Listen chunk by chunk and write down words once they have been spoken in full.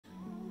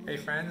Hey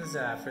friends,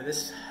 for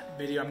this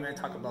video I'm going to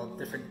talk about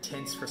different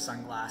tints for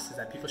sunglasses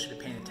that people should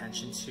be paying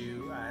attention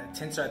to.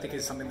 Tints I think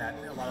is something that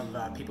a lot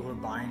of people who are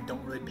buying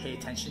don't really pay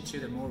attention to.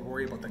 They're more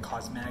worried about the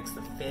cosmetics,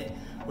 the fit,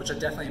 which are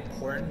definitely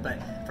important,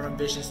 but from a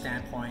vision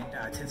standpoint,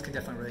 tints can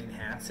definitely really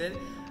enhance it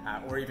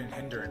or even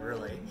hinder it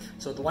really.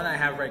 So the one I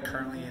have right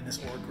currently in this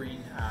Ore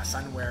Green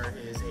Sunwear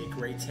is a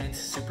gray tint,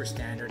 super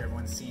standard,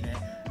 everyone's seen it.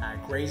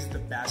 Gray is the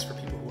best for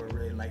people who are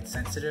really light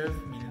sensitive,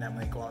 meaning that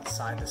when they go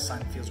outside the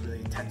sun feels really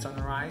intense on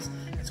their eyes,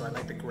 and so I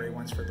like the gray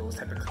ones for those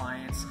type of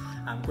clients.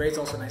 Gray is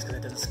also nice because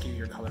it doesn't skew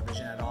your color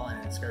vision at all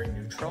and it's very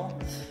neutral.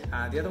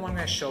 The other one I'm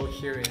going to show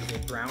here is a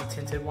brown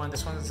tinted one.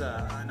 This one's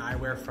an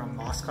eyewear from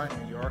Moscot,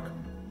 New York.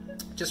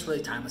 Just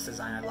really timeless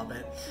design, I love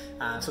it.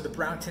 So the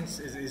brown tints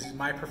is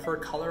my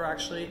preferred color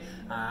actually.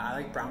 I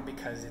like brown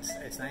because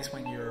it's nice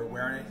when you're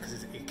wearing it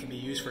because it can be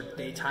used for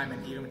daytime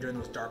and even during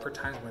those darker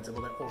times when it's a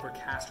little bit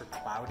overcast or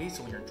cloudy,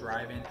 so when you're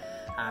driving.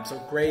 So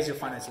grays you'll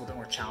find it's a little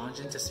bit more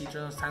challenging to see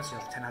during those times, so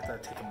you'll tend to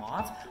have to take them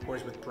off,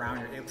 whereas with brown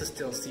you're able to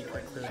still see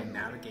quite clearly and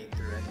navigate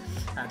through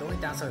it. The only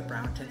downside with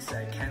brown tints is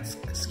that it can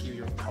skew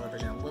your color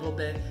vision a little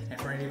bit, and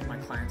for any of my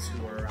clients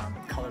who are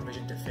color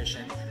vision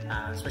deficient,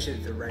 especially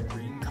if they're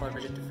red-green color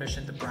vision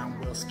deficient, the brown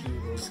will skew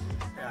those,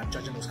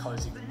 judging those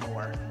colors even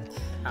more.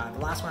 The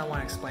last one I want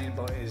to explain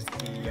about is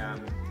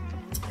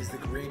the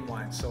green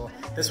one. So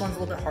this one's a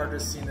little bit harder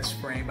to see in this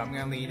frame, but I'm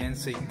going to lean in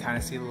so you can kind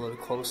of see a little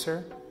bit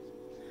closer.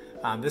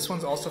 This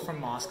one's also from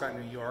Moscot,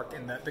 New York,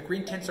 and the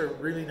green tints are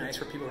really nice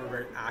for people who are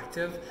very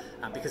active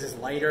because it's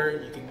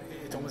lighter.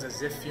 It's almost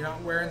as if you're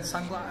not wearing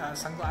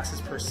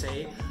sunglasses per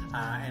se,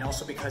 and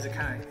also because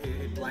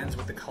it blends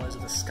with the colors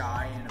of the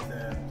sky and of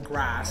the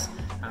grass.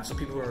 So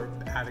people who are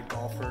avid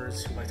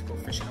golfers who like to go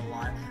fishing a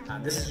lot,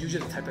 this is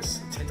usually the type of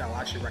tint I'll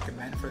actually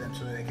recommend for them,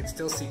 so that they can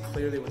still see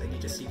clearly what they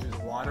need to see through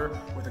the water,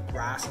 or the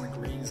grass and the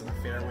greens and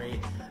the fairway,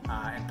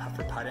 and putt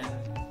for putting.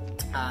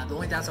 The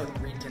only downside with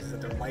green tints is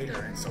that they're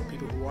lighter, and so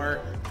people who are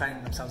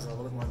finding themselves a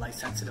little bit more light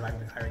sensitive,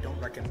 I don't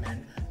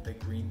recommend the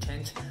green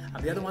tint.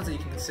 The other ones that you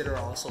can consider are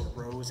also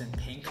rose and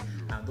pink.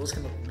 Those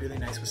can look really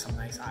nice with some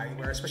nice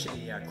eyewear,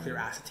 especially the clear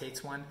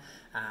acetates one.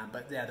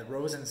 But yeah, the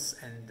rose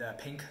and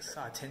pink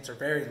tints are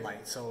very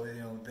light, so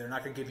they're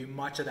not going to give you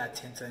much of that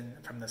tint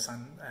from the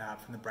sun,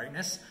 from the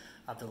brightness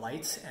of the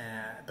lights,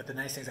 but the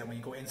nice thing is that when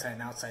you go inside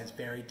and outside, it's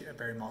very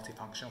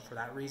multifunctional for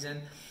that reason.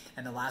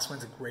 And the last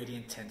one's a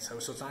gradient tint, so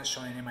it's not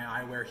showing any of my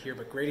eyewear here,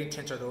 but gradient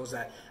tints are those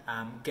that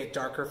get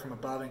darker from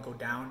above and go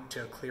down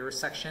to a clearer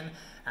section,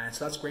 and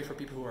so that's great for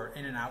people who are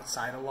in and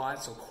outside a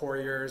lot, so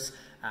couriers,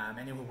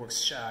 anyone who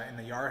works in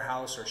the yard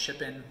house or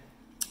shipping,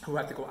 who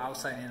have to go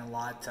outside and in a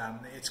lot.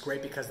 It's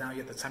great because now you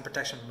get the sun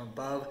protection from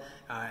above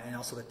and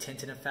also the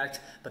tinted effect,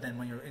 but then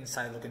when you're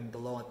inside looking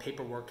below at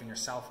paperwork and your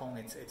cell phone,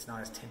 it's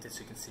not as tinted, so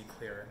you can see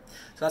clearer.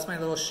 So that's my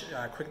little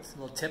quick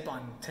little tip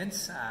on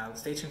tints.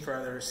 Stay tuned for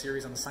other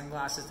series on the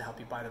sunglasses to help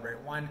you buy the right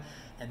one,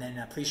 and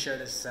then please share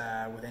this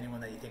with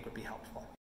anyone that you think would be helpful.